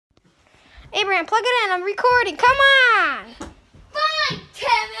Abraham, plug it in. I'm recording. Come on. Fine,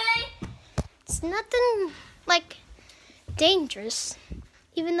 Timmy. It's nothing, like, dangerous.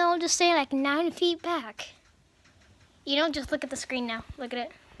 Even though I'm just staying, like, 9 feet back. You don't just look at the screen now. Look at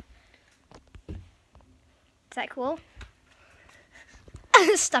it. Is that cool?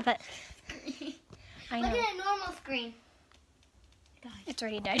 Stop it. I know. Look at a normal screen. It's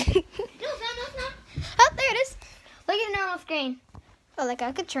already died. No, it's not. Oh, there it is. Look at a normal screen. Oh, like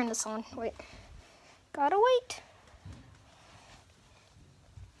I could turn this on. Wait. Gotta wait.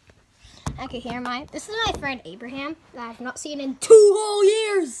 Okay, here am I. This is my friend Abraham that I've not seen in 2 whole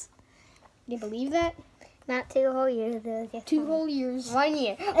years. Can you believe that? Not 2 whole years. 2 whole years. 1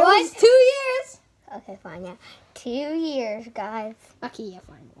 year. It was 2 years. Okay, fine, yeah. 2 years, guys. Okay, yeah,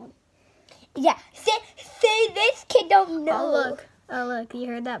 fine. 1. Yeah. Say this kid don't know. Oh, look. Oh, look. You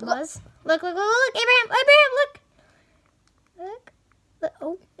heard that buzz? Look, look, look, look. Abraham, look. Look.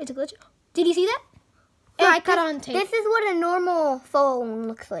 Oh, it's a glitch. Did you see that? Yeah, I cut on tape. This is what a normal phone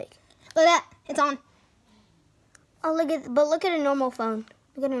looks like. Look at that. It's on. Oh, look at a normal phone.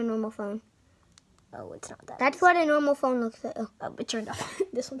 Look at a normal phone. Oh, it's not that. That's what a normal phone looks like. Oh, it turned off.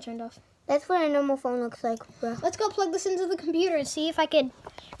 This one turned off. That's what a normal phone looks like, bro. Let's go plug this into the computer and see if I can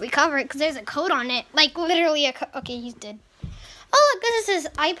recover it, because there's a code on it. Like, literally a code. Okay, he's dead. Oh, look, this is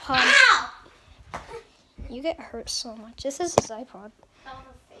his iPod. Ow! You get hurt so much. This is his iPod. That was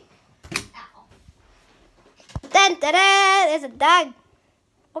a fake. Ow. Dun, da, da, there's a dog.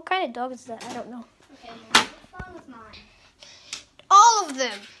 What kind of dog is that? I don't know. Okay, this phone was mine. All of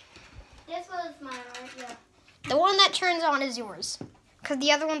them. This was mine, right? Yeah. The one that turns on is yours, because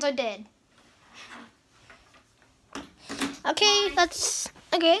the other ones are dead. Okay, that's...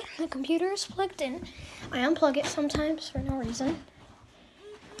 Okay, the computer is plugged in. I unplug it sometimes for no reason.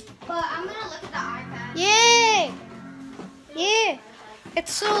 But I'm going to look at the iPad. Yay! Yeah!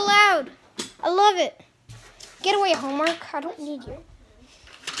 It's so loud. I love it. Get away, homework. I don't need you.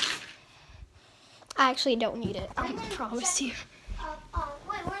 I actually don't need it. I promise you.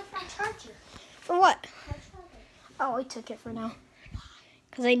 Wait, where's my charger? For what? Oh, I took it for now.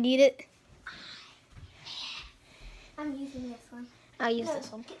 Because I need it. I'm using this one. I'll use this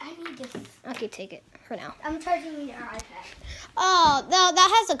one. I need this. Okay, take it for now. I'm charging your iPad. Oh, no,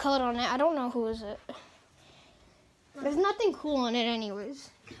 that has a code on it. I don't know who is it. There's nothing cool on it anyways.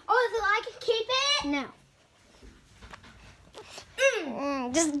 Oh, so I can keep it? No.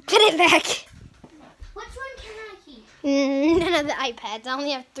 Just put it back. Which one can I keep? None of the iPads. I only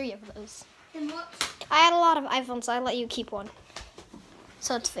have 3 of those. Then what? I had a lot of iPhones, so I let you keep one.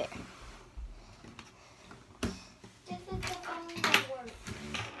 So it's fair.